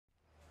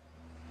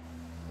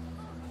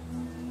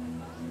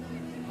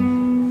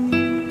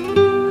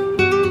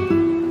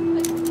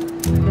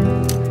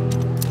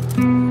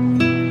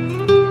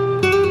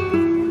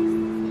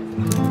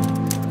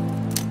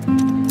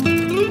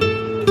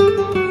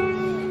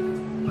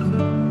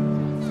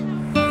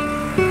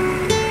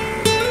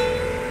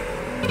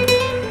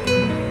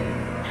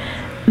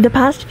The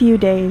past few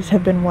days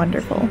have been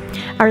wonderful.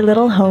 Our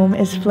little home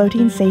is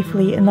floating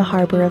safely in the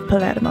harbor of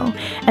Palermo,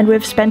 and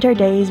we've spent our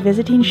days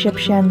visiting ship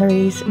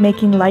chandleries,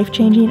 making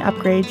life-changing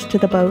upgrades to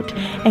the boat,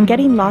 and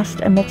getting lost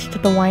amidst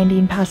the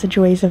winding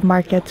passageways of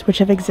markets which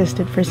have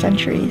existed for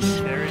centuries.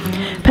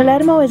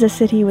 Palermo is a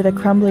city with a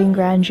crumbling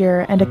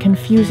grandeur and a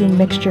confusing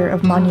mixture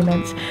of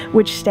monuments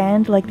which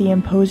stand like the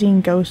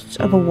imposing ghosts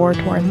of a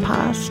war-torn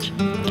past.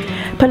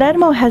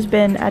 Palermo has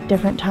been, at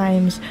different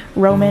times,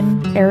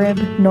 Roman, Arab,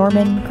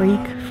 Norman, Greek,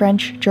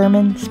 French,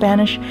 German,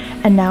 Spanish,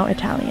 and now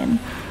Italian.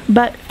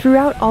 But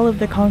throughout all of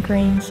the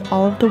conquerings,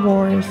 all of the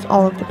wars,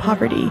 all of the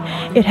poverty,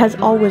 it has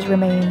always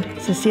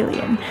remained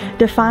Sicilian,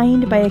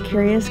 defined by a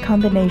curious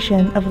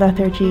combination of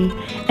lethargy,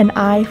 an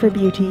eye for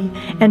beauty,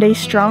 and a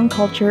strong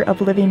culture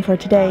of living for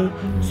today,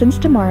 since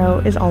tomorrow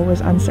is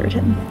always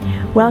uncertain.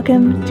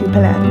 Welcome to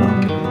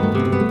Palermo.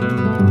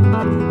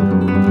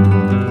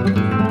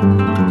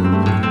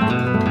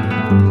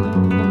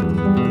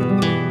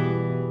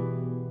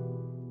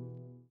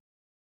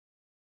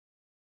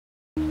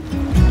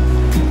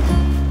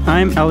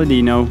 I'm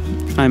Aladino.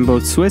 I'm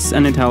both Swiss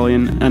and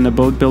Italian, and a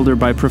boat builder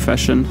by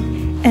profession.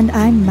 And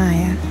I'm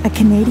Maya, a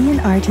Canadian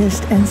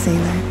artist and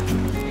sailor.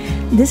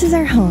 This is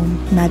our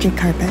home, Magic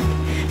Carpet.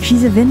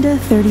 She's a Vinda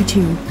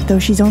 32, though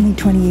she's only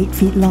 28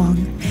 feet long.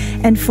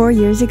 And 4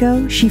 years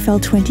ago, she fell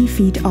 20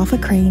 feet off a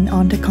crane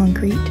onto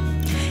concrete.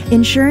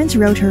 Insurance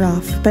wrote her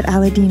off, but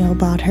Aladino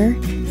bought her,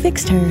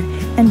 fixed her,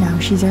 and now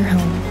she's our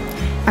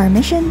home. Our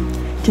mission?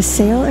 To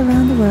sail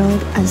around the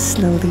world as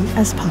slowly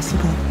as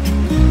possible.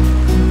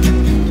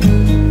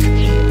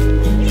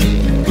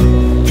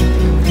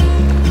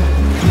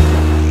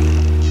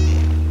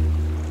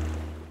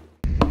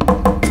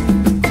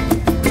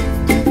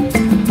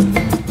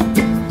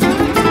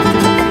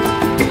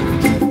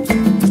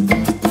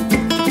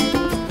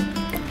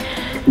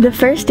 The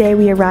first day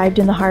we arrived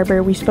in the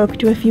harbor, we spoke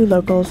to a few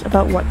locals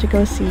about what to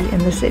go see in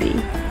the city.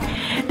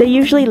 They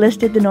usually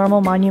listed the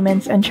normal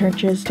monuments and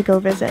churches to go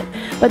visit,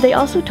 but they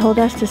also told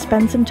us to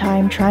spend some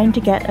time trying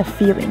to get a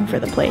feeling for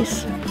the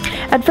place.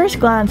 At first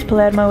glance,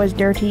 Palermo is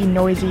dirty,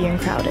 noisy, and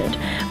crowded,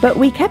 but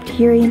we kept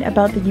hearing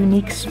about the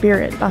unique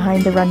spirit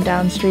behind the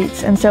rundown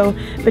streets, and so,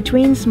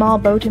 between small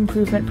boat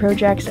improvement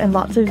projects and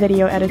lots of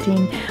video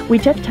editing, we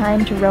took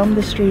time to roam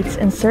the streets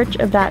in search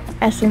of that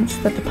essence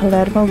that the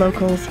Palermo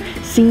locals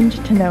seemed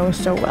to know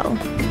so well.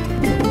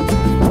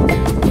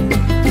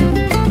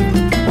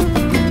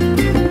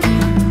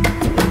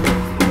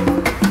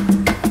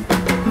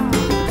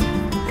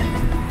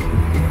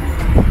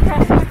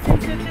 Crosswalks in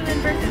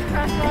Switzerland versus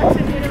crosswalks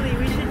in Italy.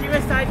 We should do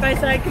a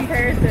side-by-side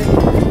comparison.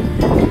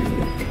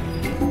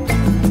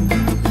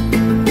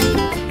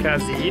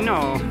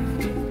 Casino.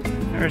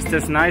 There's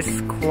this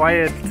nice,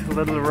 quiet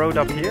little road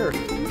up here.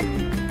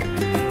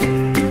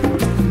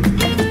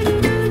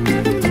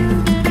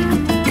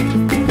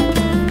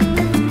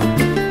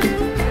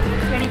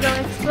 Ready to go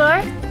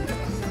explore?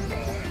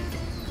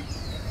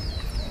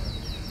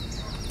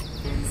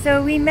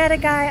 So we met a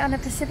guy on a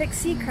Pacific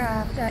Sea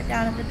craft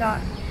down at the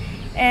dock,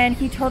 and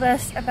he told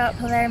us about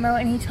Palermo,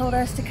 and he told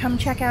us to come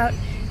check out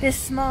this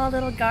small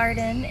little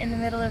garden in the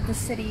middle of the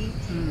city.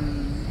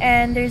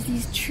 And there's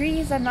these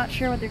trees, I'm not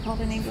sure what they're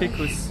called in English.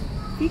 Ficus.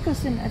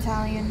 Ficus in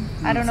Italian.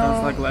 I don't know.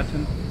 Sounds like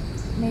Latin.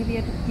 Maybe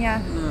it,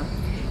 yeah.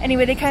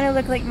 Anyway, they kind of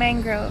look like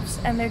mangroves,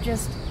 and they're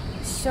just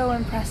so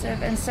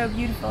impressive and so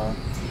beautiful.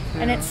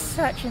 Yeah. And it's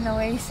such an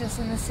oasis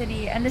in the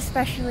city, and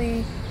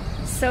especially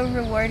so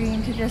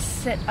rewarding to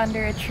just sit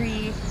under a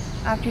tree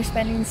after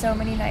spending so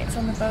many nights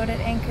on the boat at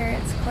anchor.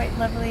 It's quite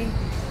lovely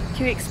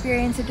to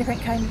experience a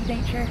different kind of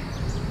nature.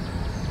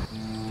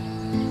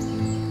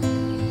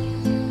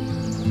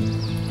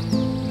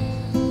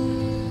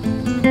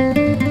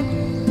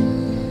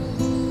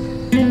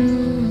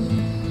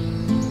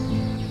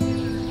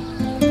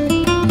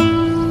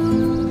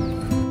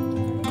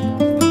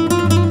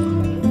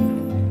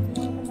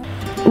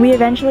 We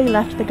eventually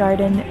left the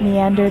garden,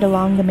 meandered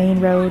along the main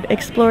road,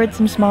 explored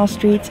some small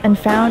streets, and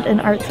found an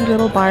artsy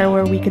little bar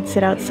where we could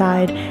sit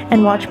outside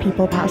and watch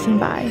people passing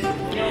by.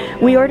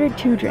 We ordered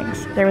 2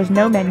 drinks. There was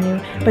no menu,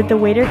 but the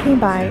waiter came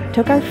by,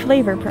 took our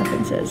flavor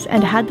preferences,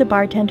 and had the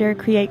bartender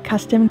create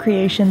custom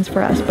creations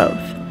for us both.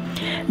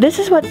 This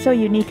is what's so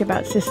unique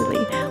about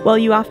Sicily. While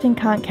you often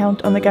can't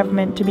count on the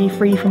government to be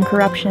free from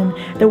corruption,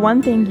 the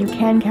one thing you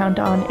can count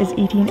on is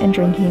eating and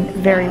drinking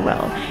very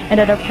well, and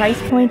at a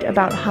price point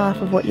about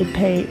half of what you'd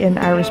pay in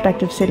our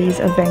respective cities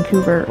of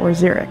Vancouver or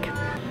Zurich.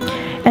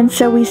 And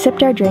so we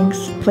sipped our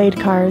drinks, played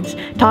cards,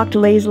 talked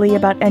lazily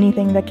about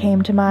anything that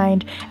came to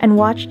mind, and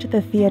watched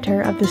the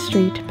theater of the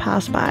street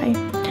pass by.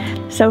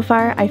 So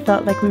far, I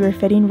felt like we were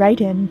fitting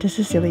right into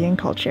Sicilian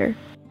culture.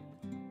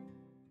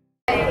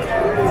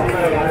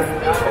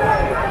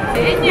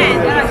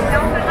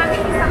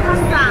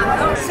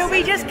 So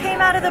we just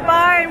came out of the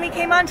bar and we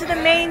came onto the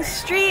main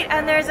street,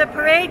 and there's a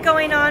parade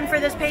going on for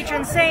this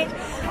patron saint.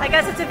 I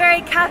guess it's a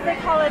very Catholic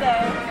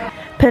holiday.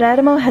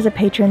 Palermo has a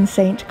patron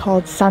saint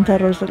called Santa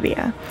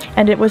Rosalia,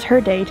 and it was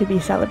her day to be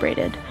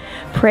celebrated.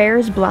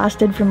 Prayers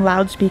blasted from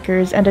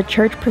loudspeakers and a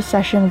church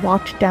procession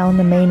walked down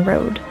the main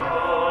road.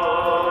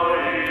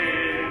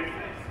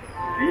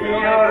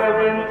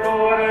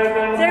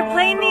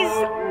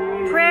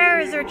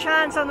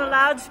 announcements on the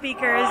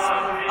loudspeakers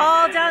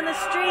all down the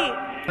street.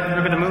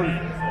 Look at the moon.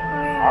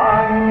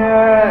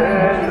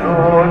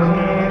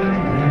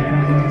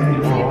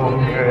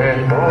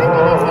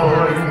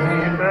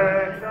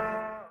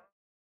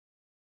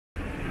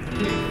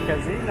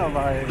 Casino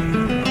vibe.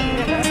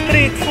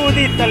 Street food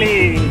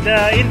Italy.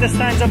 The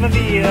intestines of a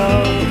veal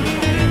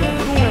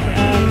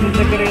and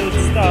the grilled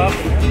stuff.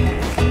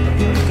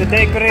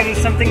 Today grill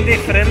something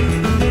different.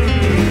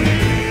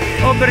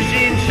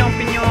 Aubergine,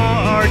 champignon,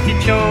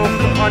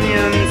 artichoke,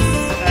 onions,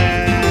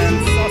 and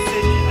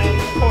sausage and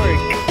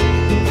pork.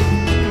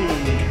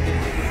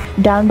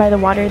 Down by the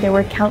water there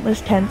were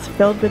countless tents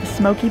filled with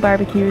smoky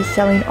barbecues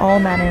selling all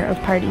manner of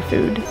party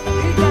food.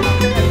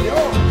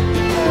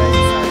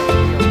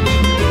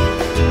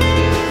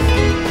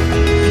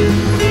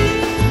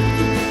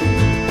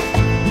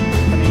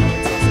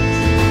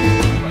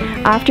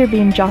 After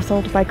being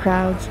jostled by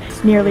crowds,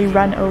 nearly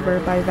run over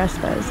by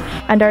Vespas,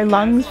 and our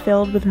lungs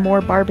filled with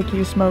more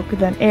barbecue smoke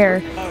than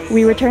air,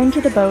 we returned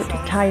to the boat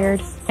tired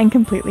and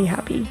completely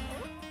happy.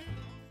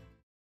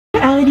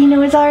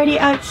 Aladino is already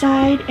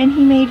outside and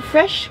he made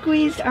fresh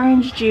squeezed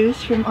orange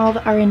juice from all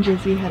the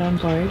oranges we had on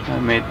board. I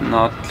made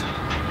not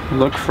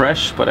look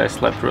fresh, but I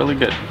slept really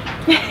good.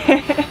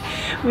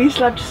 We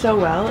slept so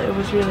well, it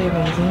was really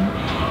amazing.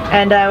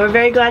 And we're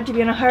very glad to be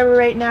in a harbor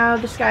right now.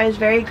 The sky is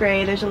very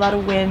gray, there's a lot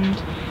of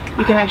wind.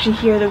 You can actually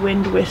hear the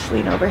wind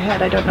whistling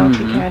overhead. I don't know if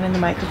you can in the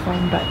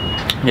microphone, but...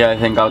 Yeah, I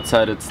think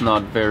outside it's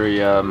not very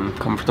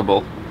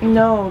comfortable.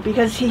 No,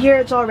 because here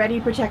it's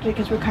already protected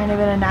because we're kind of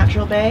in a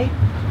natural bay.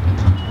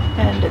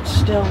 And it's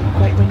still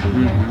quite windy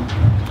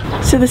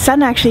here. So the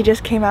sun actually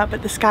just came out,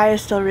 but the sky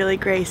is still really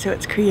gray, so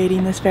it's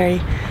creating this very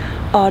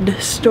odd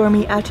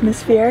stormy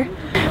atmosphere.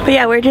 But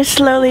yeah, we're just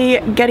slowly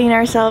getting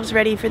ourselves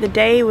ready for the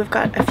day. We've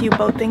got a few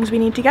boat things we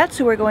need to get,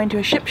 so we're going to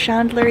a ship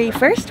chandlery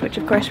first, which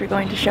of course we're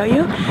going to show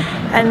you,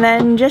 and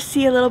then just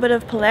see a little bit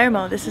of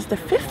Palermo. This is the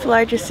 5th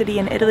largest city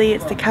in Italy.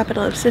 It's the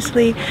capital of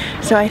Sicily,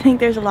 so I think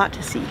there's a lot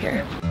to see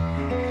here.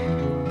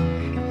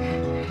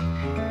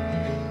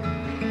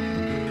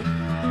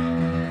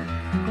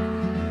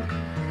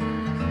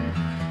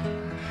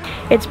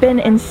 It's been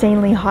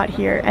insanely hot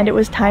here, and it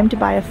was time to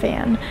buy a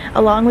fan,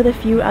 along with a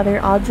few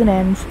other odds and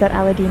ends that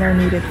Aladino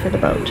needed for the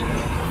boat.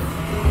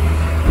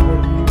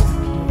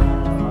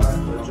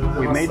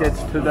 We made it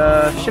to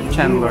the ship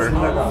chandler.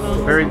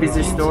 Very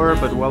busy store,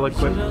 but well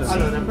equipped.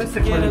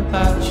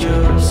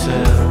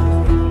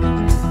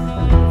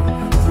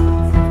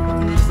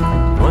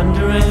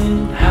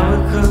 Wondering how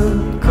it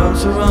could go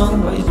so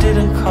wrong, but you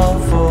didn't call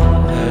for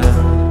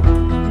help.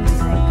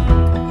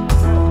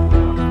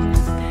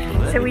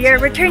 So we are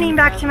returning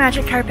back to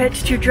Magic Carpet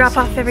to drop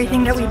off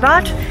everything that we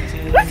bought.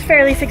 It was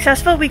fairly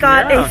successful. We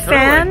got a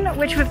fan,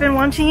 which we've been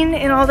wanting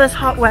in all this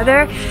hot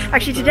weather.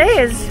 Actually today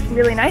is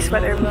really nice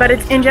weather, but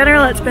in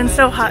general it's been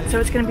so hot, so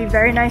it's going to be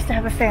very nice to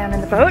have a fan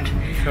in the boat.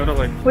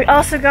 Totally. We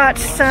also got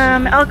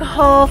some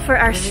alcohol for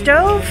our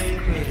stove,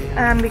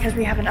 because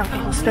we have an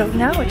alcohol stove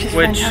now, which is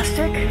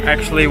fantastic.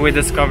 Actually we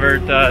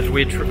discovered that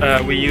we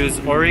use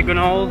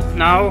oregano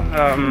now.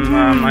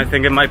 I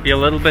think it might be a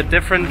little bit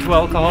different to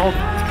alcohol.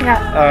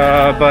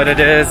 Yeah. But it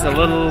is a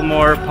little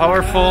more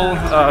powerful.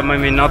 I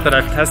mean, not that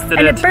I've tested it.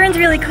 And it burns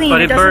really clean. But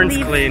it burns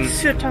doesn't clean. Leave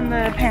soot on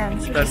the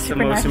pans. That's the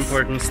most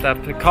important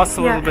step. It costs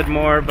a little bit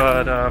more,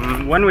 but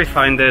when we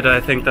find it, I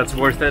think that's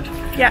worth it.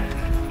 Yeah.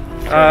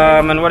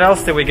 And what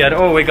else did we get?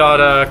 Oh, we got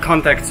a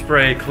contact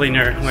spray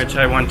cleaner, which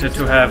I wanted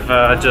to have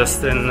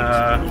just in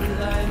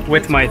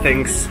with my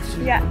things.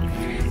 Yeah,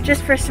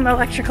 just for some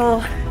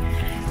electrical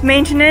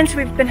maintenance.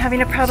 We've been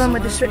having a problem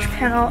with the switch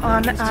panel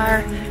on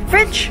our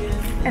fridge,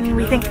 and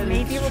we think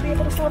maybe we'll be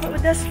able to solve it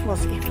with this. We'll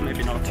see.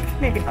 Maybe not.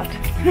 Maybe not.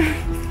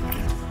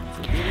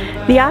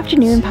 The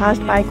afternoon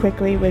passed by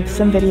quickly with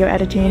some video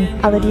editing.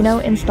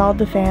 Aladino installed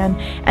the fan,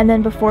 and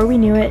then before we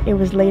knew it, it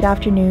was late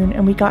afternoon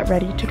and we got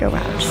ready to go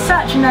out.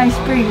 Such a nice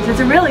breeze. It's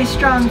a really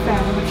strong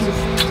fan, which is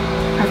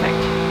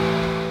perfect.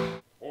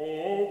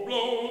 Oh,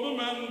 blow the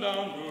man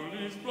down,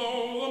 bullies,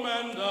 blow the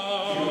man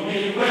down. Give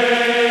me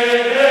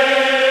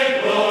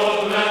way,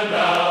 blow the man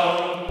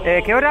down.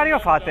 E che orario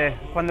fate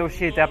quando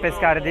uscite a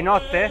pescare? Di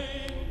notte?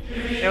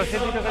 E ho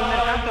sentito che il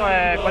mercato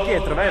è qua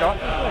dietro, vero?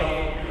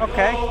 Ok.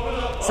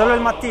 Solo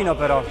il mattino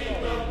però,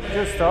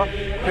 giusto?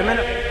 Più o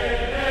meno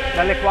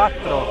dalle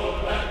 4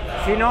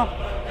 fino?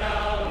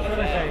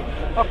 Alle 6.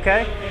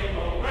 Ok.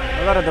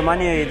 Allora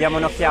domani diamo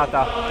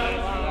un'occhiata.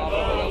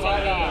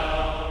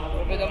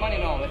 Proprio domani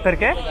no.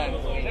 Perché?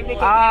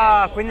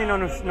 Ah, quindi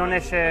non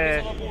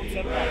esce...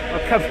 Ho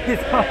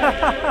capito.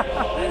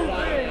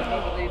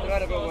 Devi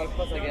trovare proprio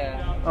qualcosa che...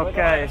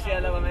 Ok. Sia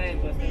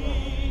allevamento.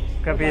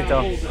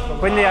 Capito.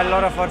 Quindi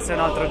allora forse un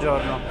altro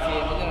giorno. Sì,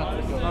 un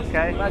altro giorno.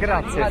 Ok,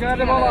 grazie.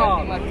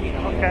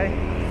 Ok.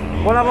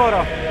 Buon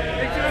lavoro.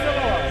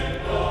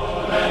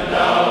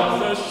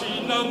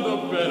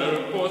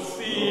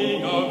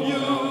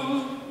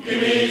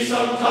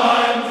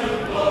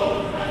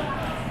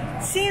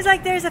 Seems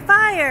like there's a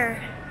fire.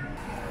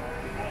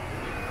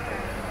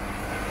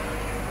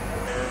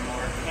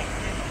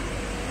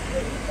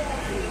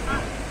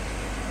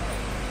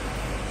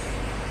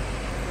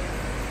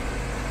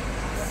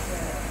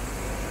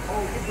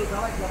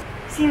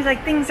 Seems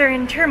like things are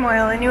in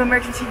turmoil. A new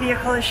emergency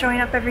vehicle is showing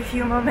up every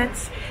few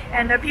moments,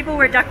 and people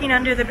were ducking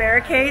under the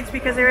barricades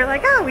because they were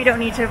like, oh, we don't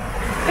need to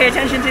pay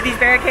attention to these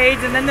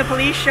barricades, and then the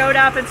police showed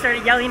up and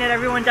started yelling at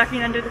everyone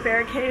ducking under the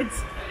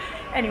barricades.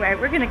 Anyway,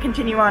 we're gonna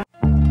continue on.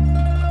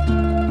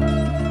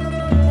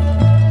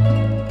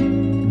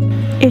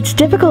 It's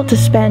difficult to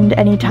spend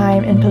any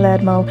time in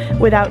Palermo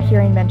without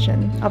hearing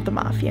mention of the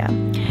mafia.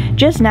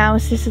 Just now,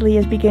 Sicily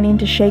is beginning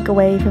to shake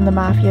away from the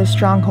mafia's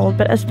stronghold,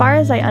 but as far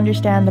as I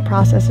understand, the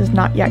process is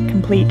not yet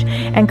complete,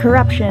 and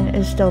corruption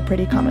is still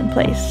pretty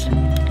commonplace.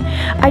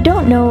 I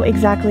don't know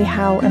exactly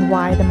how and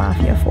why the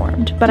mafia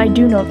formed, but I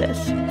do know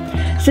this.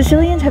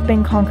 Sicilians have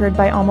been conquered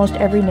by almost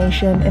every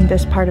nation in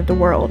this part of the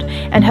world,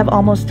 and have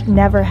almost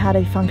never had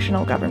a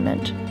functional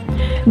government.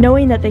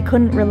 Knowing that they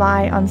couldn't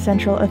rely on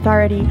central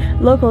authority,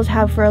 locals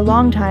have for a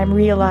long time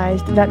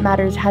realized that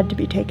matters had to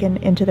be taken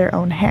into their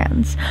own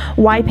hands.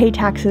 Why pay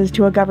taxes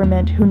to a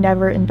government who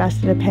never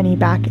invested a penny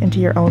back into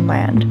your own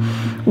land?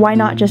 Why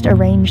not just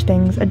arrange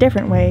things a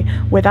different way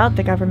without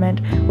the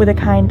government, with a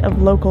kind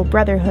of local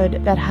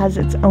brotherhood that has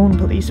its own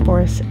police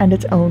force and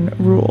its own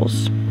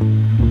rules?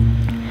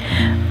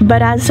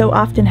 But as so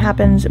often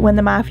happens, when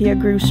the mafia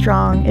grew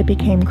strong, it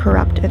became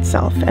corrupt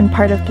itself, and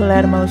part of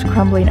Palermo's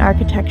crumbling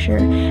architecture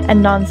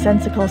and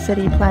nonsensical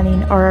city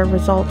planning are a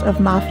result of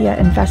mafia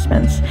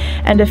investments,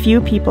 and a few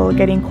people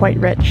getting quite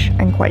rich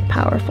and quite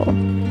powerful.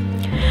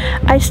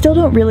 I still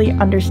don't really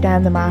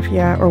understand the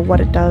mafia or what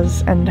it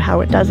does and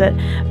how it does it,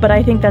 but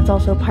I think that's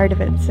also part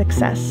of its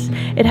success.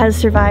 It has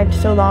survived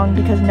so long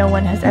because no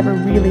one has ever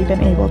really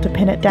been able to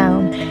pin it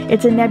down.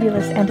 It's a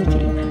nebulous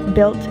entity,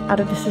 built out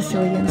of the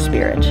Sicilian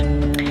spirit.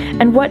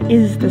 And what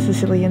is the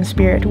Sicilian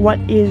spirit? What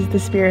is the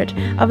spirit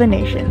of a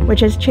nation which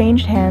has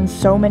changed hands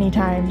so many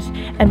times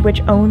and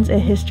which owns a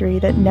history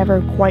that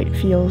never quite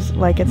feels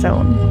like its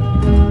own?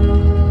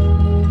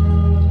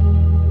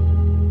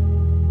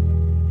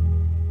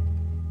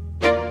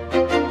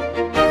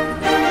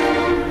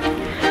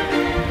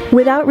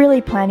 Without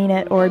really planning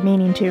it or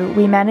meaning to,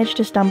 we managed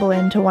to stumble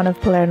into one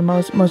of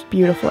Palermo's most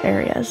beautiful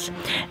areas.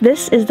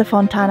 This is the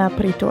Fontana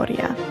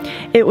Pretoria.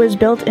 It was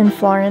built in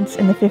Florence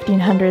in the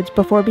 1500s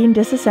before being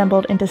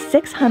disassembled into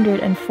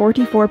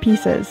 644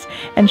 pieces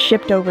and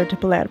shipped over to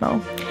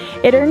Palermo.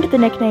 It earned the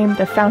nickname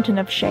the Fountain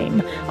of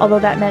Shame, although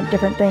that meant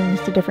different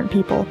things to different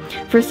people.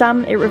 For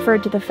some, it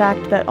referred to the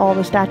fact that all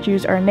the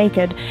statues are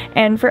naked,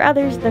 and for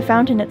others, the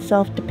fountain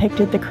itself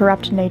depicted the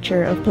corrupt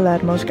nature of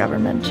Palermo's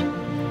government.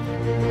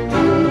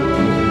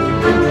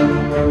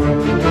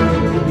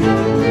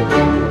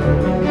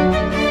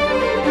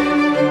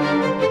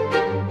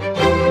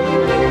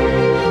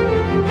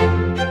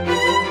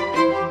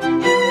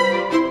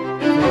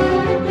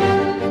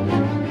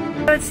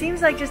 It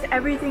seems like just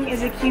everything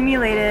is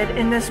accumulated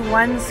in this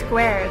one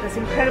square, this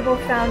incredible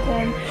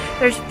fountain.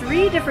 There's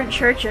 3 different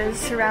churches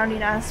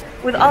surrounding us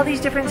with all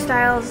these different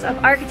styles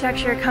of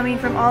architecture coming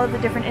from all of the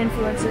different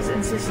influences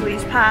in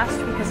Sicily's past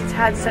because it's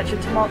had such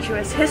a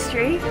tumultuous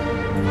history.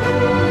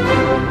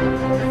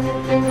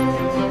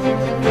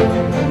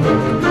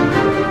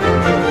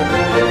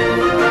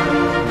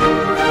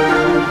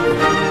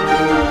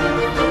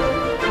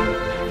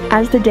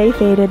 As the day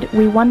faded,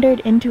 we wandered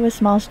into a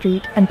small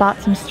street and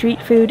bought some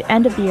street food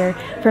and a beer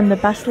from the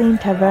bustling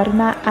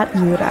Taverna at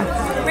Jura.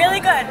 Really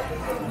good,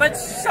 but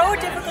so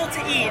difficult to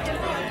eat.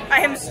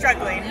 I am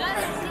struggling.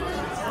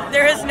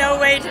 There is no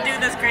way to do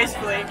this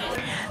gracefully.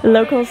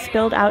 Locals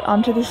spilled out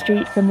onto the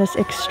street from this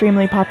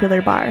extremely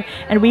popular bar,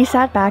 and we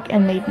sat back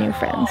and made new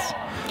friends.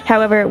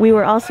 However, we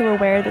were also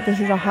aware that this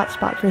is a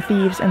hotspot for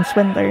thieves and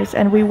swindlers,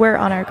 and we were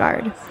on our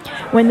guard.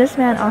 When this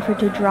man offered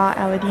to draw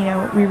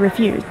Aladino, we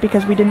refused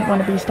because we didn't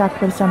want to be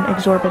stuck with some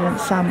exorbitant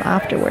sum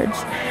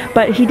afterwards.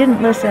 But he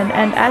didn't listen,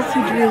 and as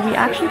he drew, we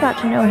actually got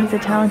to know he's a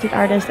talented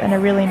artist and a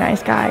really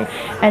nice guy,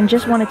 and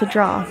just wanted to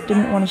draw,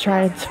 didn't want to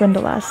try to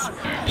swindle us.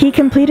 He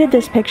completed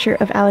this picture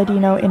of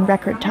Aladino in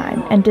record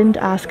time, and didn't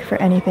ask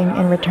for anything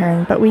in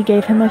return, but we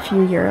gave him a few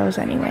euros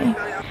anyway.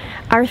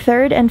 Our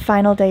third and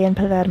final day in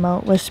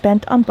Palermo was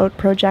spent on boat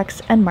projects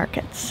and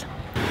markets.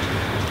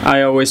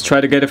 I always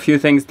try to get a few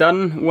things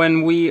done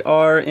when we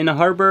are in a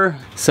harbor.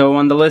 So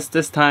on the list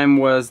this time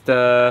was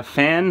the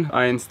fan.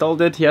 I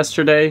installed it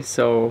yesterday,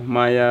 so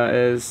Maya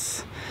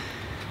is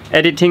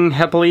editing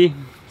happily.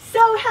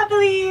 So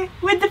happily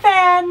with the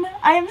fan!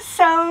 I am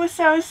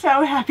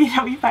so happy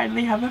that we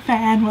finally have a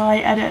fan while I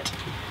edit.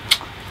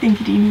 Thank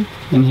you, Dini.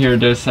 And here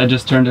it is. I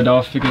just turned it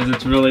off because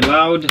it's really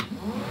loud.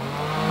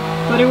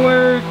 But it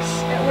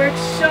works! It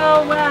works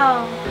so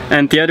well!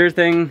 And the other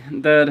thing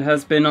that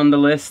has been on the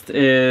list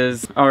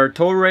is our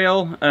tow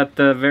rail at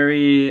the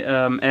very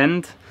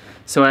end.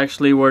 So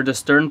actually where the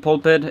stern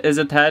pulpit is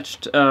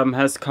attached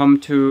has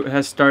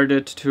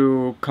started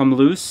to come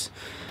loose.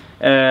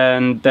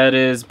 And that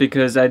is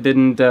because I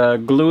didn't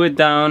glue it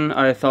down.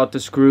 I thought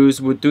the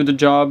screws would do the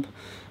job.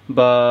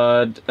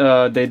 but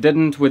they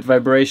didn't. With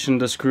vibration,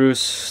 the screws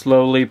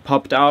slowly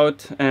popped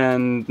out,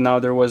 and now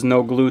there was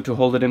no glue to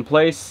hold it in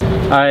place.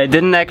 I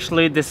didn't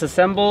actually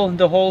disassemble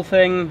the whole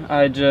thing.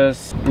 I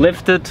just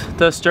lifted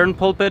the stern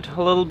pulpit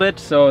a little bit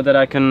so that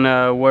I can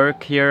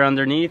work here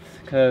underneath,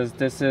 because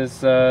this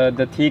is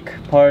the teak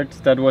part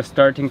that was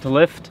starting to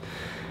lift,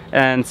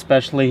 and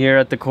especially here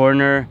at the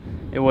corner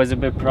it was a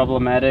bit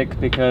problematic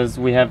because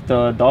we have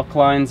the dock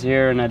lines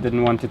here and I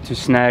didn't want it to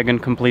snag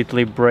and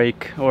completely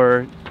break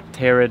or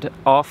tear it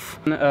off.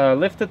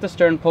 Lifted the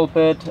stern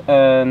pulpit,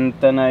 and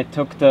then I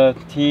took the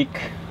teak,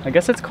 I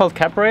guess it's called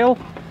cap rail.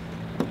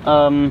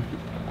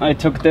 I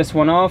took this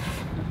one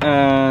off,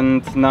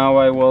 and now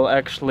I will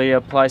actually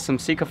apply some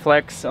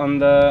Sikaflex on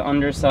the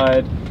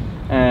underside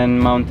and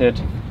mount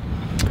it.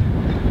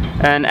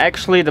 And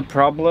actually the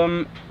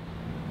problem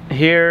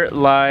here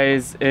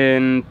lies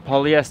in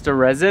polyester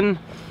resin.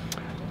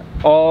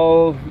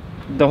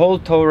 The whole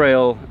tow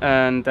rail,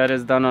 and that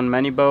is done on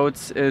many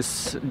boats,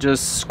 is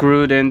just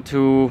screwed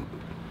into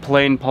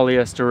plain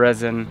polyester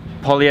resin.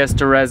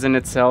 Polyester resin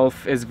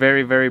itself is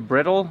very, very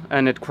brittle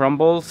and it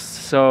crumbles,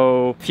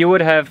 so if you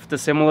would have the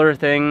similar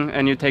thing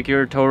and you take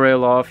your tow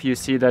rail off, you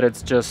see that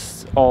it's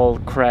just all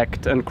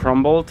cracked and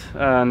crumbled,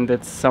 and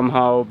it's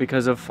somehow,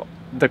 because of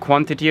the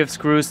quantity of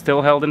screws,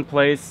 still held in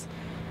place.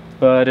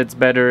 But it's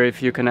better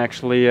if you can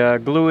actually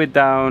glue it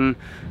down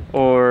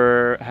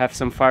or have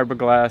some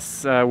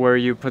fiberglass where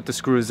you put the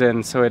screws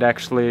in, so it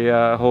actually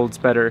holds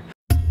better.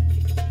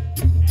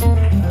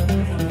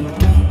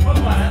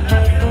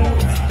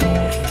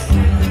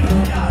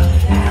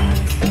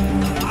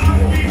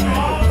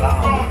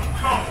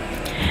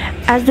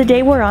 As the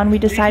day wore on, we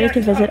decided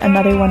to visit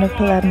another one of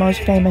Palermo's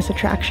famous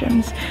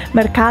attractions,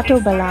 Mercato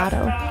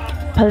Bellaro,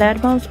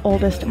 Palermo's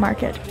oldest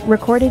market,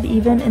 recorded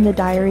even in the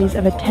diaries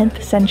of a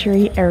 10th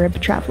century Arab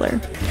traveler.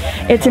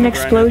 It's an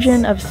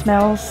explosion of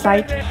smell,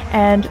 sight,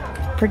 and,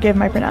 forgive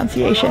my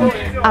pronunciation,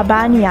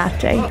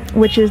 abbagnate,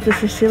 which is the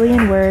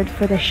Sicilian word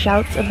for the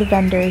shouts of the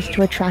vendors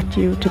to attract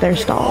you to their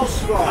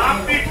stalls.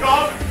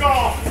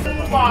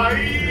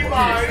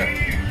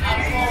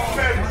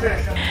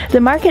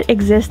 The market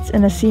exists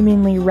in a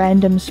seemingly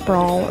random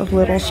sprawl of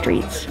little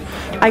streets.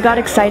 I got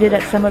excited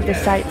at some of the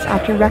sights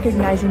after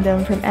recognizing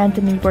them from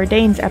Anthony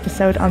Bourdain's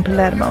episode on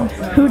Palermo.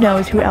 Who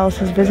knows who else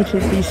has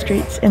visited these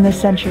streets in the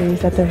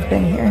centuries that they've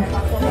been here.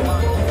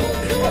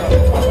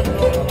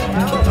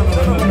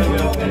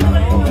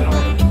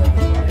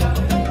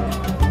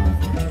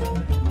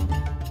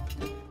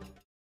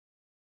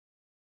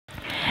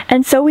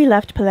 And so we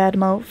left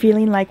Palermo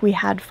feeling like we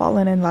had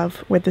fallen in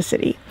love with the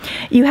city.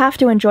 You have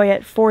to enjoy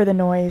it for the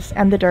noise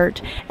and the dirt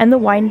and the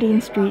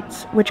winding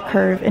streets which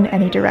curve in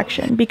any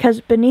direction, because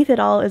beneath it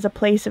all is a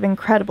place of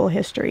incredible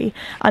history,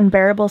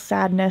 unbearable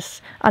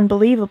sadness,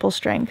 unbelievable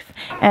strength,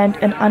 and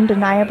an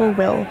undeniable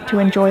will to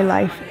enjoy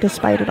life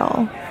despite it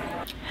all.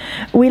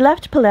 We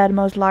left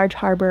Palermo's large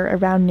harbor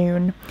around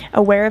noon,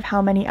 aware of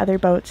how many other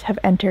boats have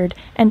entered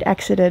and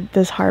exited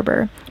this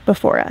harbor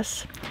before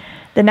us.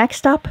 The next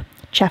stop,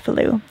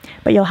 Cefalù,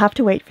 but you'll have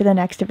to wait for the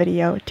next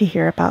video to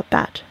hear about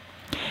that.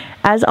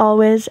 As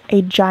always,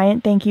 a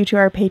giant thank you to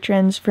our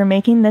patrons for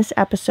making this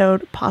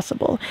episode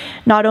possible.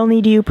 Not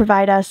only do you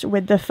provide us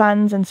with the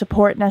funds and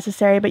support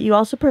necessary, but you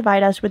also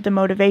provide us with the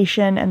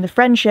motivation and the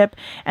friendship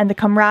and the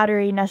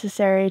camaraderie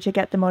necessary to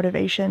get the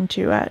motivation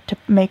to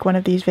make one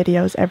of these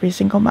videos every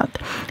single month.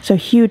 So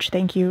huge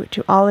thank you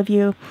to all of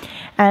you,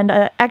 and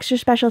an extra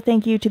special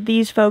thank you to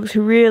these folks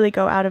who really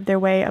go out of their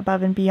way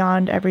above and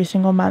beyond every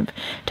single month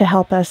to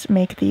help us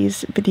make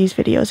these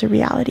videos a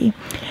reality.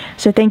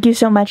 So thank you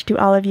so much to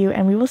all of you,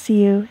 and we will see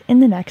you in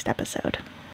the next episode.